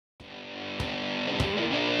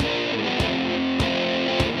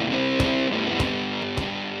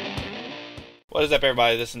What is up,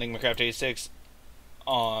 everybody? This is EnigmaCraft86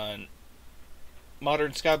 on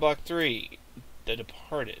Modern Skyblock 3, The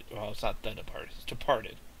Departed. Well, it's not The Departed, it's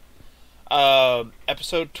Departed.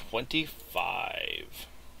 Episode 25.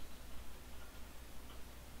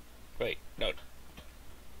 Wait, no.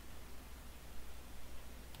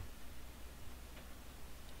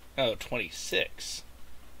 No, 26.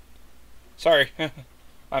 Sorry,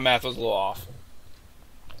 my math was a little off.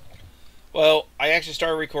 Well, I actually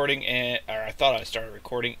started recording, or I thought I started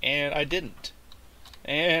recording, and I didn't.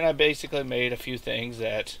 And I basically made a few things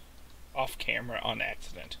that off camera on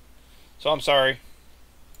accident. So I'm sorry.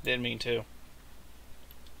 Didn't mean to.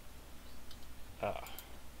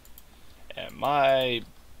 And my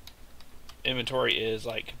inventory is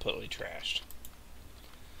like completely trashed.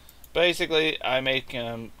 Basically, I make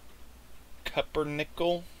copper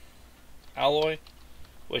nickel alloy,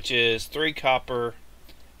 which is 3 copper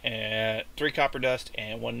and 3 copper dust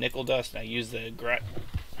and 1 nickel dust, and I use the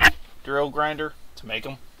drill grinder to make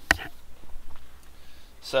them.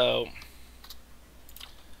 So,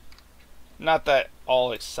 not that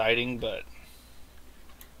all exciting, but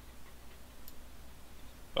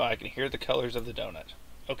well, I can hear the colors of the donut.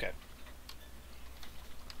 Okay.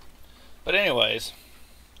 But anyways,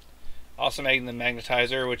 also making the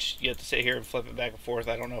magnetizer, which you have to sit here and flip it back and forth.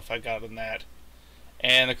 I don't know if I got in that.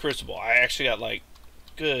 And the crucible. I actually got like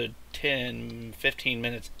good 10-15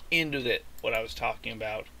 minutes into what I was talking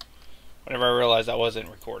about whenever I realized I wasn't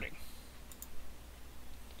recording.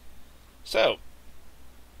 So,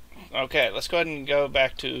 okay, let's go ahead and go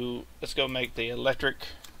back to, let's go make the electric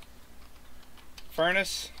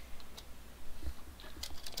furnace.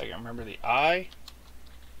 If I can remember the I.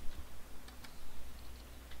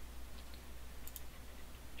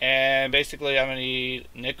 And basically I'm going to need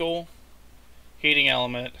nickel, heating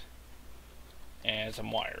element, and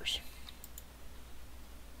some wires.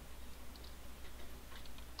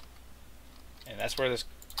 And that's where this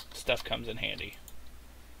stuff comes in handy.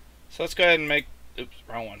 So let's go ahead and make, oops,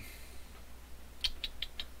 wrong one.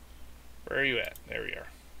 Where are you at? There we are.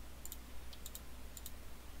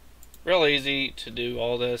 Real easy to do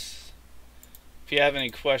all this. If you have any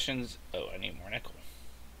questions, oh, I need more nickel.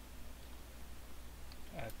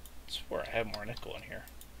 I swear I have more nickel in here.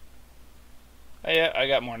 Oh yeah, I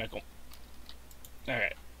got more nickel.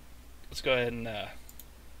 Alright, let's go ahead and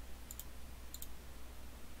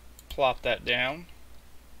plop that down.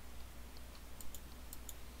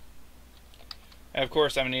 And of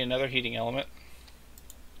course I'm going to need another heating element.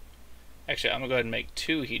 Actually, I'm going to go ahead and make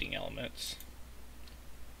 2 heating elements,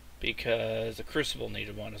 because the crucible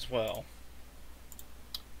needed one as well.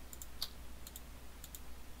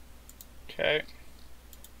 Okay.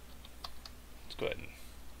 Let's go ahead and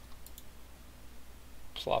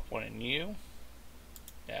plop one in you.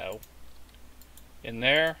 No. In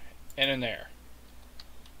there, and in there.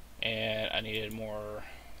 And I needed more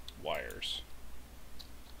wires.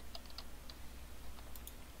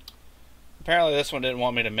 Apparently this one didn't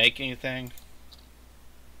want me to make anything.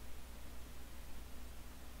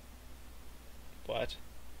 What?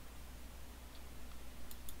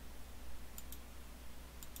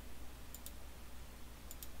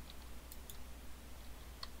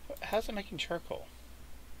 How's it making charcoal?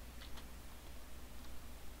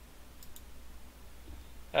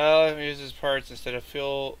 Let me use these parts instead of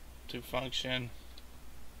fuel to function.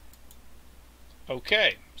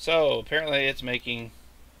 Okay, so apparently it's making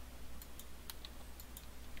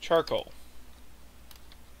charcoal.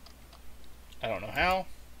 I don't know how.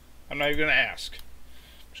 I'm not even going to ask.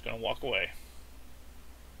 I'm just going to walk away.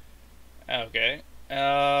 Okay,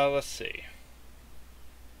 let's see.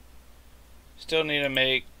 Still need to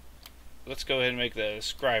make, let's go ahead and make the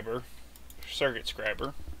scriber, circuit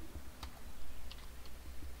scriber.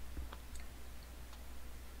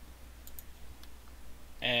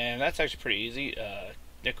 And that's actually pretty easy.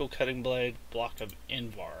 Nickel cutting blade, block of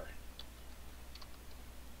Invar.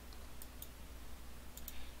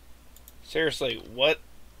 Seriously, what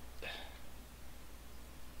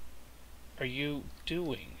are you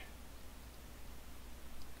doing?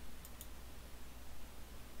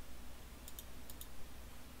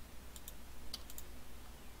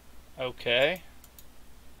 Okay.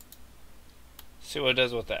 See what it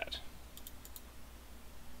does with that.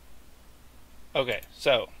 Okay,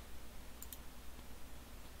 so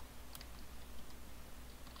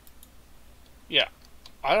yeah,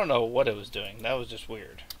 I don't know what it was doing. That was just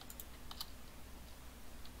weird.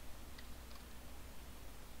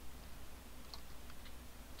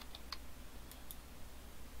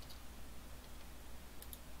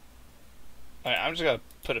 Alright, I'm just gonna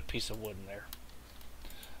put a piece of wood in there.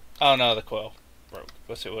 Oh no, the coil broke.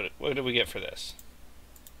 Let's see, what did we get for this?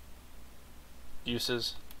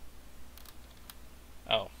 uses.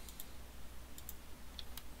 Oh.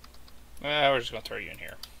 We're just going to throw you in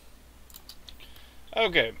here.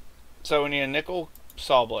 Okay. So we need a nickel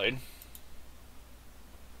saw blade.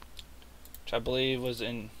 Which I believe was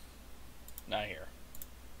in... not here.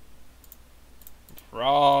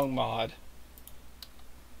 Wrong mod.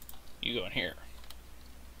 You go in here.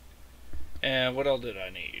 And what else did I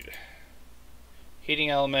need? Heating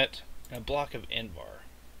element and a block of Invar.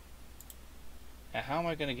 Now how am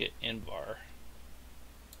I going to get Invar?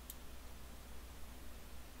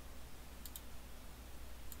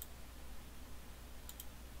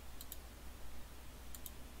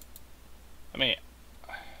 I mean...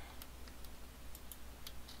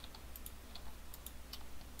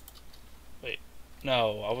 wait.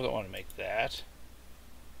 No, I wouldn't want to make that.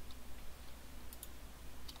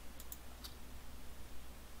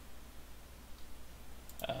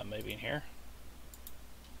 Maybe in here.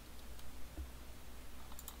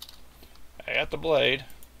 I got the blade.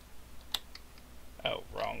 Oh,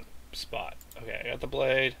 wrong spot. Okay, I got the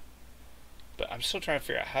blade. But I'm still trying to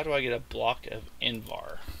figure out how do I get a block of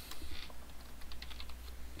Invar.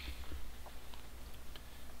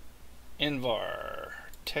 Invar.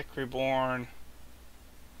 Tech Reborn.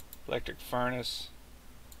 Electric Furnace.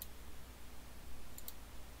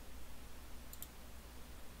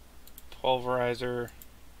 Pulverizer.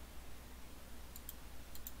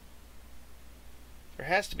 There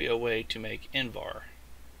has to be a way to make Invar.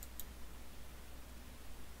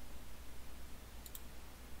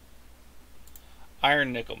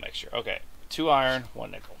 Iron nickel mixture. Okay, 2 iron, 1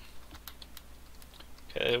 nickel.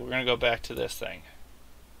 Okay, we're gonna go back to this thing.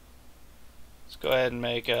 Let's go ahead and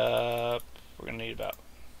make up. We're gonna need about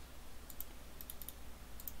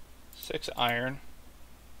 6 iron.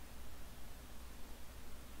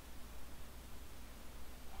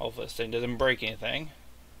 Hopefully this thing doesn't break anything.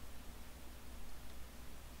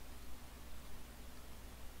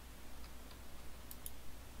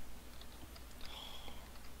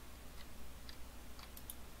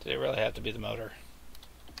 Did it really have to be the motor?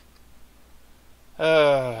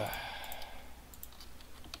 And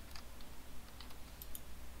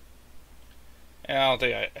I don't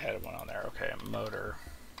think I had one on there. Okay, motor.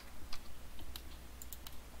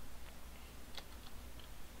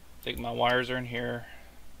 I think my wires are in here.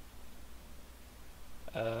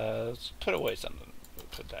 Let's put away something.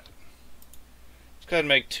 Put that. Let's go ahead and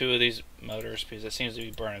make 2 of these motors because it seems to be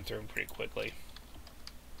burning through them pretty quickly.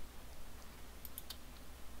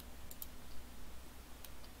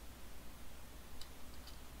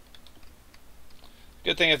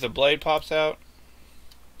 Good thing if the blade pops out,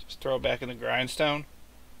 just throw it back in the grindstone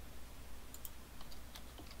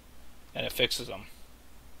and it fixes them.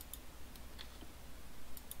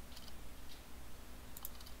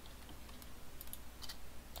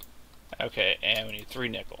 Okay, and we need 3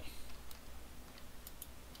 nickel.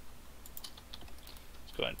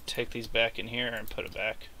 Let's go ahead and take these back in here and put it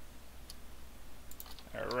back.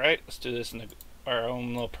 Alright, let's do this in our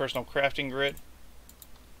own little personal crafting grid.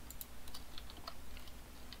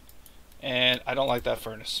 And I don't like that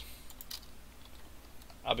furnace.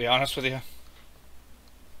 I'll be honest with you.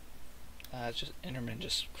 It's just Enderman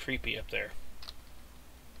just creepy up there.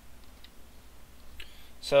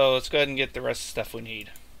 So let's go ahead and get the rest of the stuff we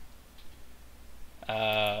need.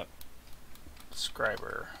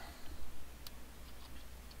 Scriber.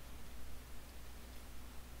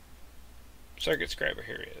 Circuit scriber,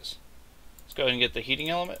 here he is. Let's go ahead and get the heating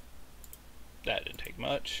element. That didn't take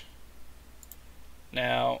much.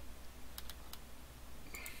 Now,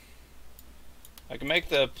 I can make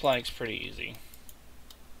the planks pretty easy.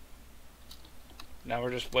 Now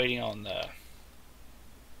we're just waiting on the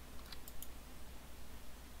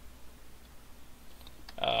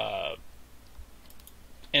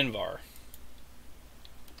Invar.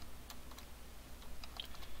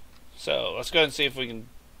 So let's go ahead and see if we can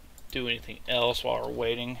do anything else while we're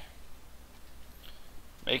waiting.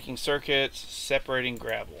 Making circuits, separating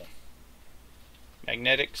gravel.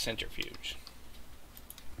 Magnetic centrifuge.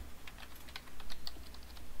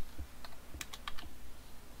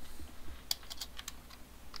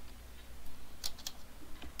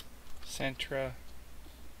 Centra.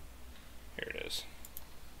 Here it is.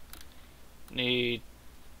 Need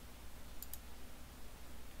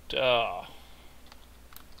I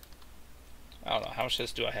don't know, how much of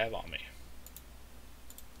this do I have on me?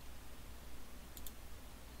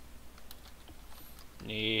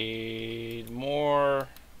 Need more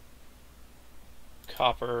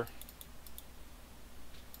copper.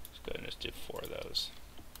 Let's go ahead and just do 4 of those.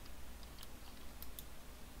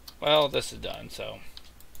 Well, this is done, so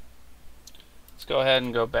let's go ahead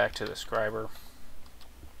and go back to the scriber.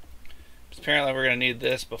 Apparently we're going to need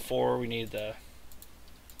this before we need the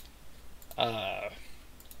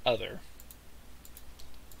other.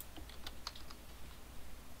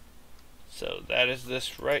 So that is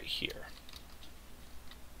this right here.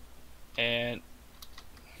 And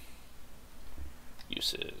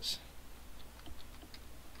uses.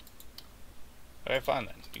 Okay, fine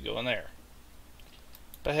then. You go in there.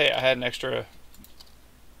 But hey, I had an extra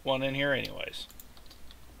one in here anyways.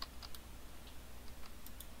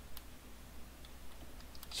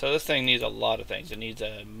 So this thing needs a lot of things. It needs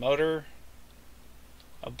a motor,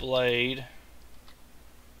 a blade.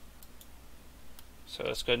 So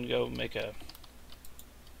let's go ahead and go make a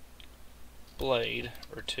blade,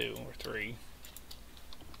 or 2 or 3.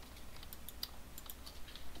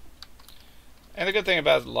 And the good thing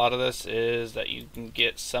about a lot of this is that you can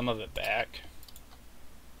get some of it back.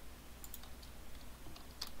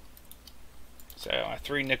 So I have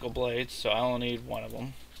 3 nickel blades, so I only need 1 of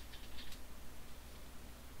them.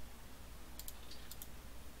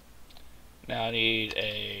 Now I need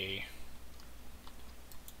a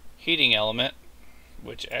heating element,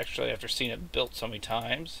 which actually, after seeing it built so many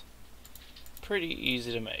times, pretty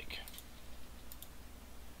easy to make.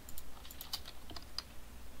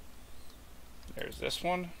 There's this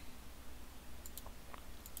one.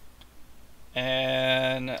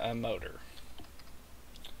 And a motor.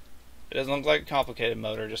 It doesn't look like a complicated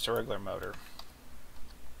motor, just a regular motor.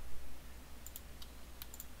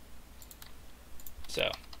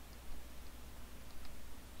 So,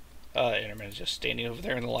 Internet is just standing over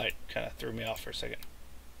there in the light. Kind of threw me off for a second.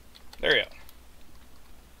 There we go.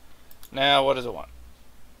 Now, what does it want?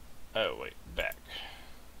 Oh, wait, back.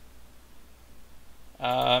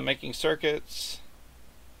 Making circuits.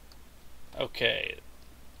 Okay.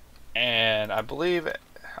 And I believe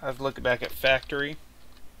I've looked back at factory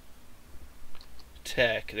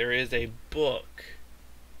tech. There is a book,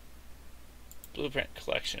 blueprint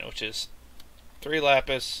collection, which is 3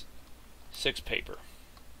 lapis, 6 paper.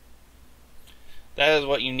 That is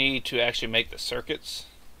what you need to actually make the circuits.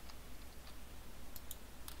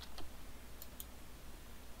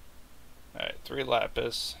 Alright, 3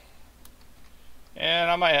 lapis.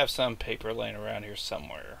 And I might have some paper laying around here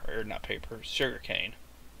somewhere. Or not paper, sugar cane.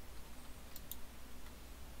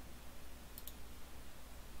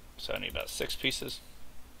 So I need about 6 pieces.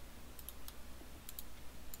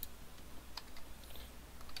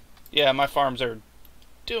 Yeah, my farms are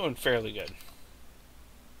doing fairly good.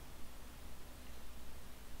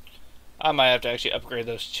 I might have to actually upgrade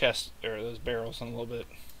those chests, or those barrels, in a little bit.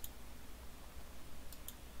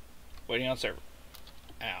 Waiting on server.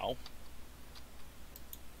 Ow.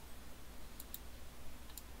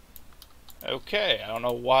 Okay, I don't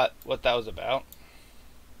know what that was about.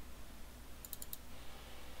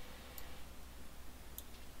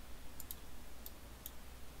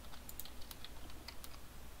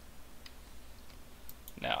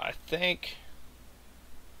 Now I think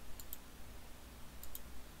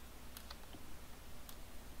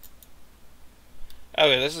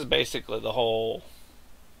okay, this is basically the whole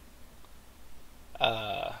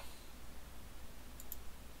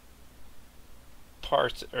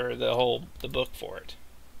parts, or the book for it.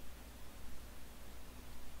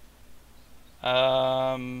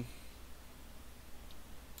 Part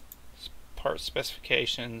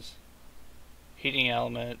specifications, heating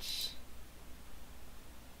elements.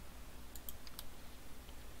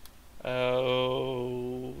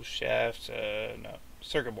 Oh, shafts. No,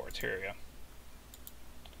 circuit boards. Here we go.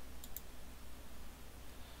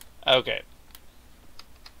 Okay.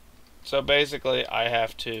 So basically, I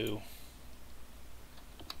have to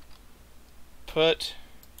put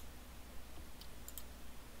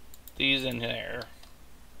these in there.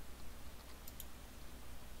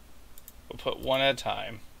 We'll put one at a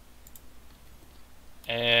time.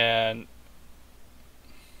 And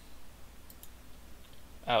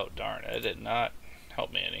oh darn, it did not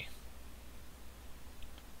help me any.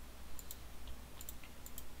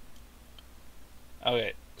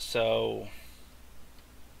 Okay, so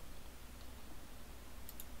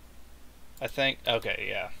I think, okay,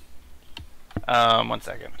 yeah. 1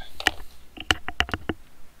 second.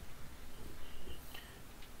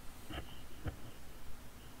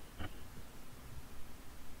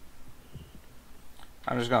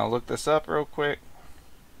 I'm just gonna look this up real quick.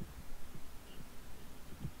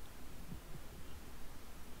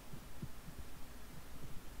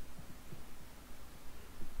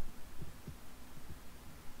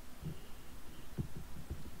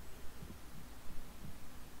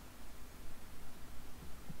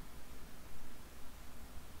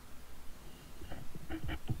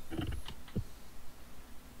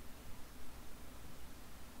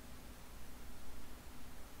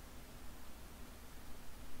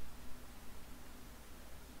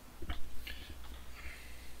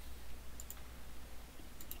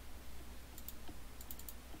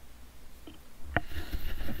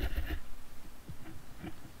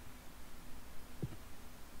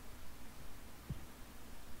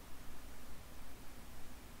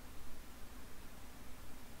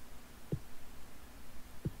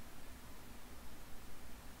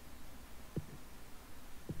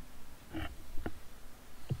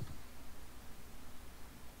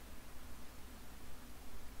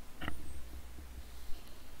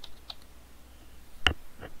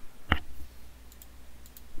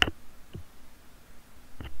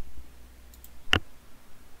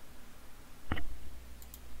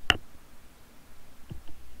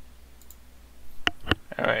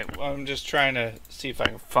 Alright, well, I'm just trying to see if I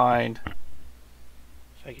can find,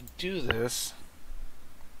 if I can do this.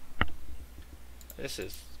 This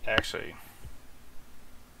is actually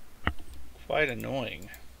quite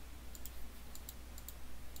annoying,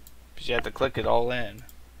 because you have to click it all in.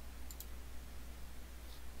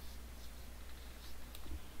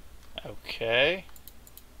 Okay.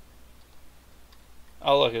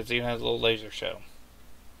 Oh look, it even has a little laser show.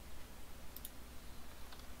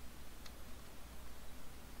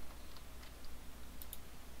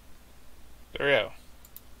 There we go.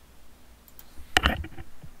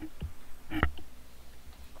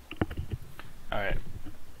 Alright.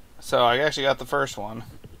 So I actually got the first one.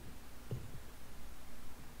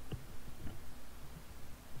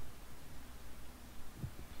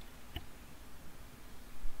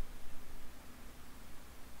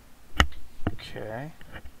 Okay.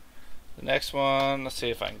 The next one, let's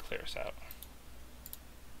see if I can clear this out.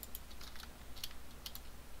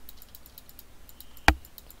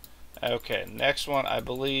 Okay, next one I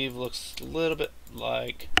believe looks a little bit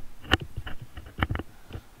like,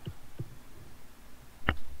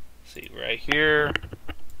 see right here.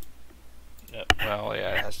 Yep, well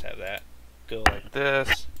yeah, it has to have that. Go like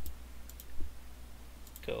this.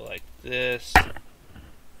 Go like this.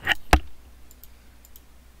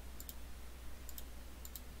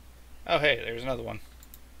 Oh hey, there's another one.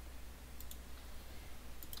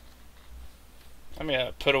 Let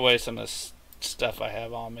me put away some of this stuff I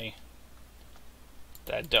have on me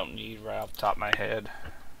that I don't need right off the top of my head.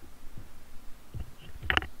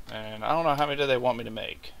 And I don't know how many do they want me to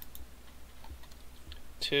make.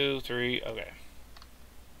 2, 3, okay.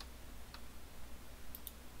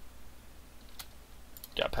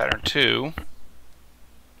 Got pattern 2.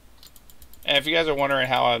 And if you guys are wondering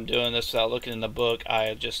how I'm doing this without looking in the book,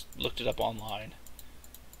 I just looked it up online.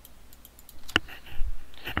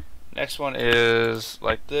 Next one is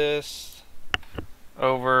like this.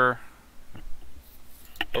 Over,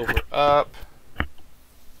 up, like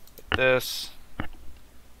this,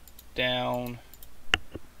 down,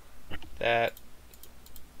 that,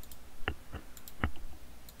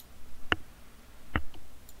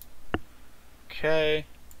 okay,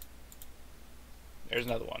 there's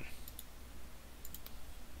another one.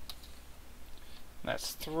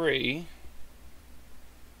 That's 3.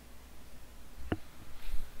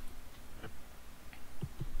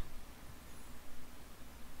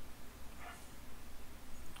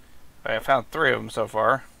 I found 3 of them so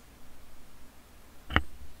far.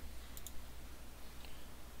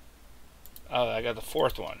 Oh, I got the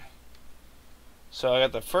 4th one. So I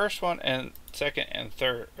got the first one and second and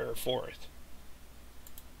third or fourth.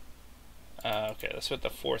 Okay, that's what the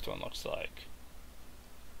 4th one looks like.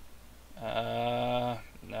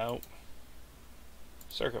 Nope.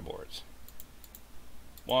 Circuit boards.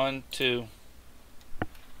 1, 2,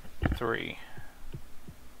 3.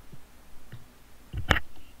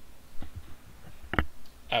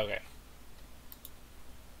 Okay.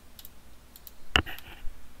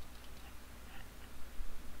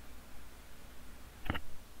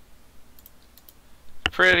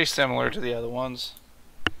 Pretty similar to the other ones,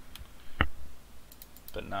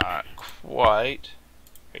 but not quite.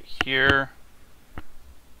 Right here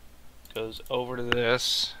goes over to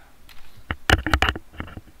this.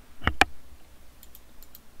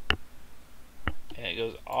 And it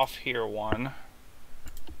goes off here one.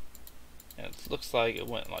 And it looks like it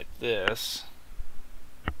went like this.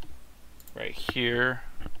 Right here.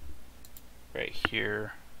 Right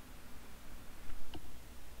here.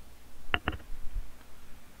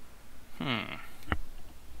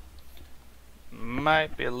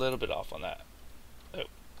 Might be a little bit off on that. Oh,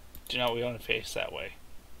 do not we want to face that way?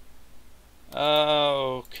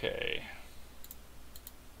 Okay.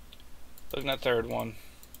 Looking at third one.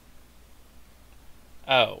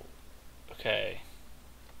 Oh, okay.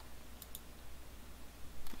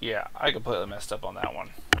 Yeah, I completely messed up on that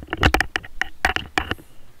one.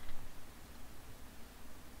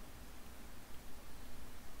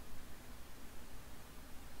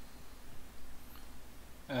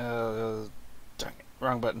 Dang it,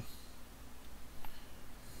 wrong button.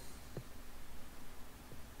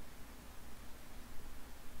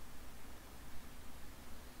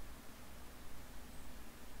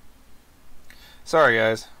 Sorry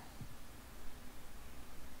guys,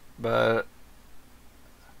 but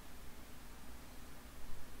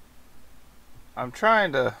I'm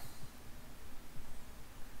trying to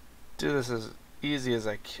do this as easy as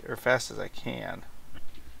or fast as I can.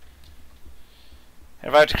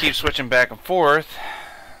 If I have to keep switching back and forth,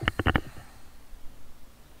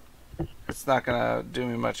 it's not gonna do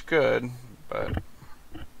me much good, but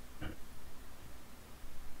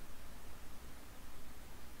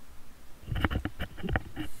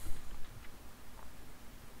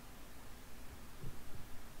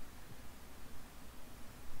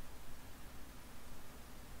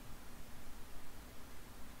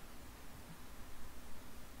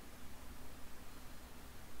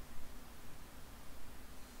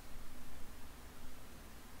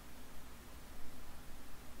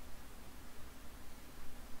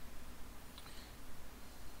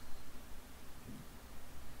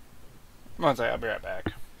One second, I'll be right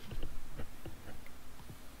back.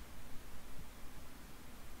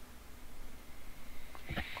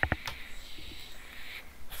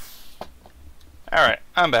 Alright,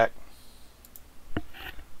 I'm back.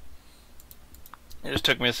 It just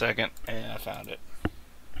took me a second, and I found it.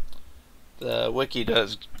 The wiki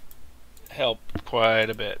does help quite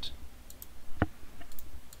a bit.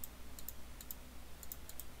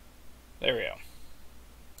 There we go.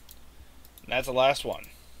 And that's the last one.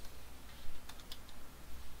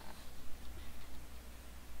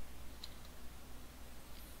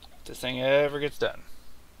 If this thing ever gets done.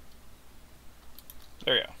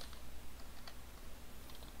 There we go.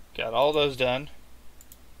 Got all those done.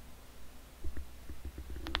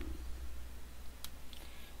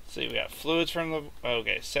 Let's see, we got fluids from the...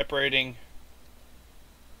 Okay, separating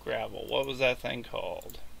gravel. What was that thing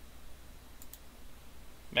called?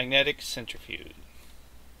 Magnetic centrifuge.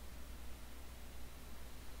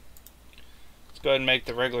 Let's go ahead and make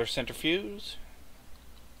the regular centrifuge.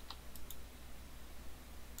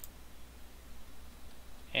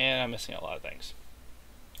 And I'm missing a lot of things.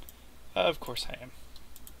 Of course I am.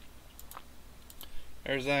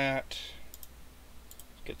 There's that.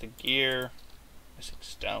 Get the gear. Missing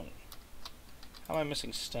stone. How am I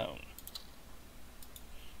missing stone?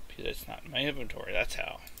 Because it's not in my inventory, that's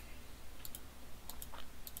how.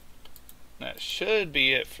 That should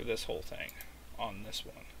be it for this whole thing on this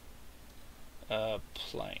one.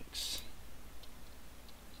 Planks.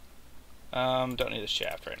 Don't need a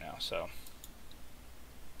shaft right now, so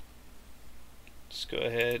let's go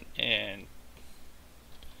ahead and...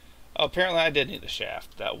 Oh, apparently I did need the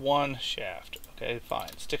shaft. That one shaft. Okay,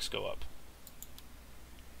 fine. Sticks go up.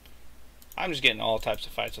 I'm just getting all types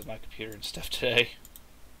of fights with my computer and stuff today.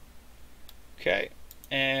 Okay,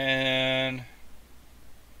 and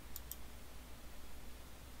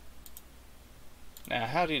now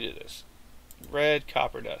how do you do this? Red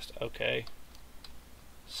copper dust. Okay,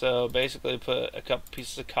 so basically put a couple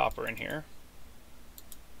pieces of copper in here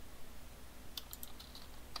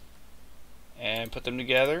and put them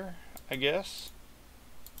together, I guess.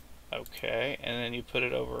 Okay, and then you put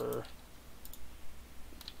it over...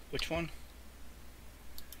 Which one?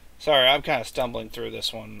 Sorry, I'm kind of stumbling through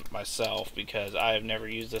this one myself because I have never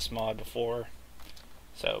used this mod before.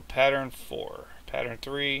 So, pattern 4, pattern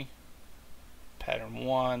 3, pattern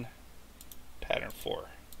 1, pattern 4.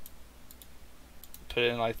 Put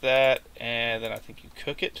it in like that, and then I think you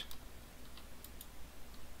cook it.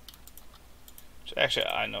 So actually,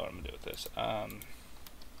 I know what I'm going to do with this.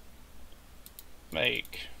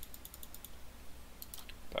 Make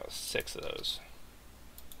about 6 of those.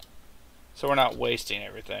 So we're not wasting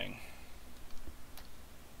everything.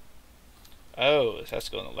 Oh, this has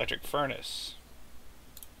to go in the electric furnace.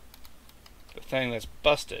 The thing that's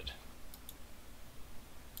busted.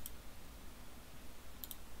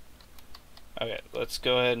 Okay, let's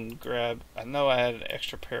go ahead and grab... I know I had an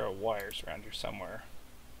extra pair of wires around here somewhere.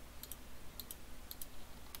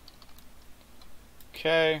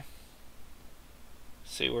 Okay.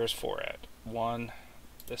 Let's see, where's 4 at? 1,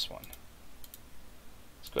 this one.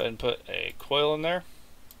 Let's go ahead and put a coil in there.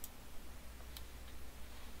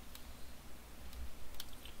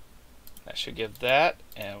 That should give that,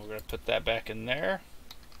 and we're going to put that back in there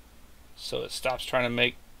so it stops trying to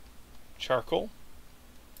make charcoal.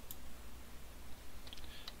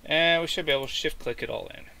 And we should be able to shift click it all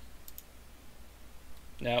in.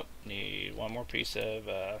 Nope, need one more piece of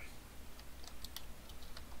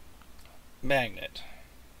magnet.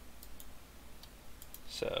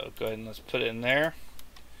 So go ahead and let's put it in there.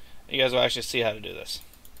 You guys will actually see how to do this.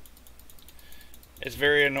 It's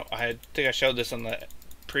very annoying. I think I showed this on the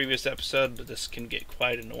previous episode, but this can get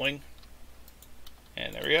quite annoying.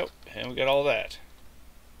 And there we go. And we got all that.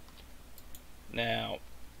 Now,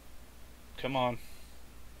 come on.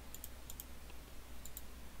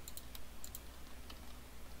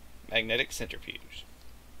 Magnetic centrifuge.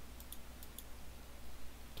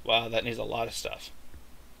 Wow, that needs a lot of stuff.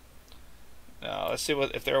 Now, let's see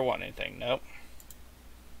what if they're wanting anything. Nope.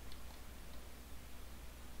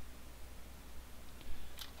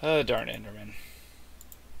 Oh, darn Enderman.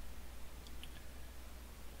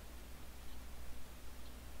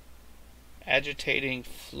 Agitating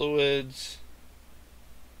fluids.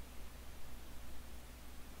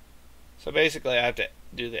 So basically I have to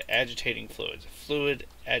do the agitating fluids. Fluid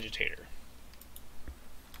agitator.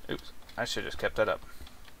 Oops, I should have just kept that up.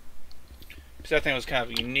 Because that thing was kind of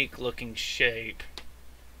a unique looking shape.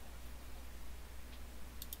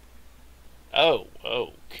 Oh,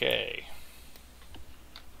 okay.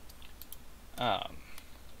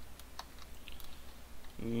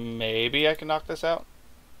 Maybe I can knock this out.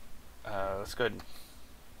 Let's go ahead and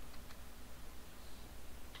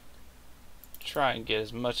try and get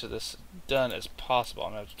as much of this done as possible.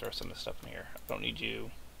 I'm going to have to throw some of this stuff in here. Don't need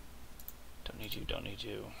you. Don't need you, don't need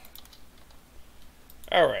you.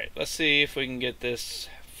 Alright, let's see if we can get this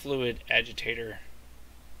fluid agitator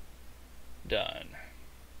done.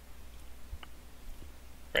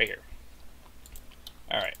 Right here.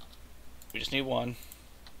 Alright, we just need one.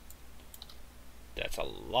 That's a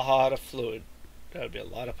lot of fluid. That would be a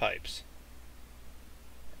lot of pipes.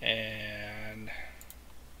 And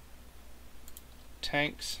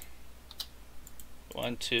tanks.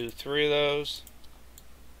 1, 2, 3 of those.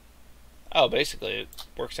 Oh, basically it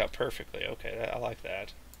works out perfectly. Okay, I like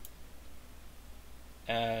that.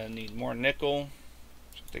 Need more nickel.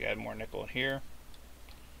 I think I had more nickel in here.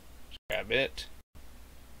 Just grab it.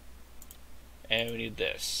 And we need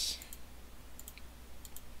this.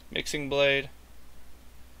 Mixing blade.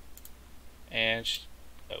 And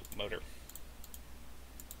motor.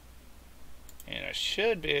 And I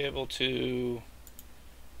should be able to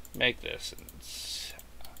make this.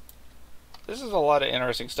 This is a lot of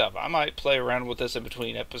interesting stuff. I might play around with this in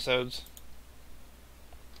between episodes,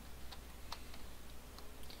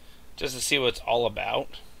 just to see what it's all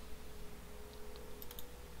about,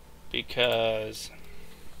 because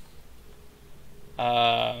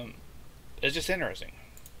it's just interesting.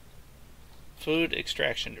 Food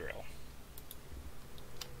extraction drill.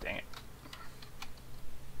 Dang it.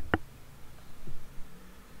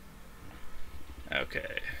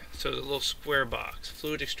 Okay, so the little square box.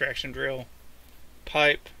 Fluid extraction drill,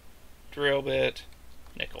 pipe, drill bit,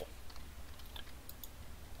 nickel.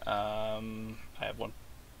 I have 1,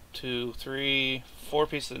 2, 3, 4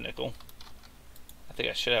 pieces of nickel. I think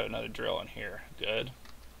I should have another drill in here. Good.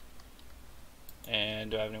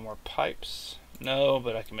 And do I have any more pipes? No,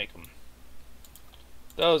 but I can make them.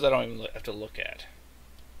 Those I don't even have to look at.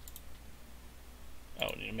 Oh,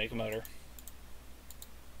 I need to make a motor.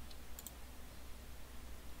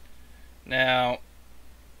 Now,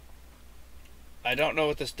 I don't know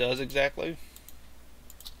what this does exactly,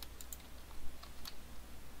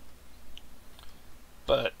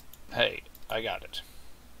 but hey, I got it.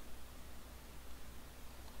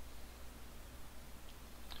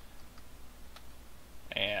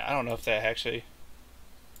 And I don't know if that actually...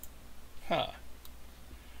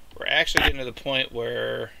 We're actually getting to the point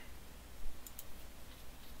where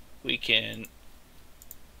we can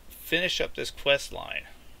finish up this quest line.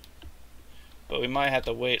 But we might have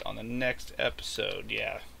to wait on the next episode.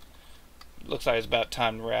 Yeah. Looks like it's about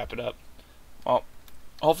time to wrap it up. Well,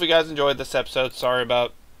 hopefully you guys enjoyed this episode. Sorry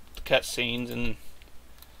about the cutscenes and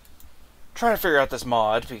trying to figure out this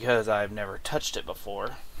mod because I've never touched it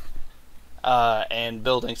before. And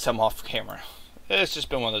building some off camera. It's just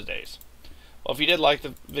been one of those days. Well, if you did like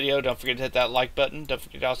the video, don't forget to hit that like button. Don't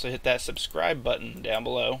forget to also hit that subscribe button down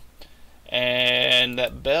below. And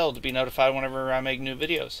that bell to be notified whenever I make new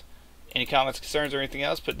videos. Any comments, concerns, or anything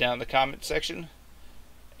else, put down in the comment section.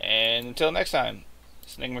 And until next time,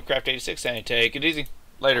 this is EnigmaCraft86 saying take it easy.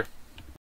 Later.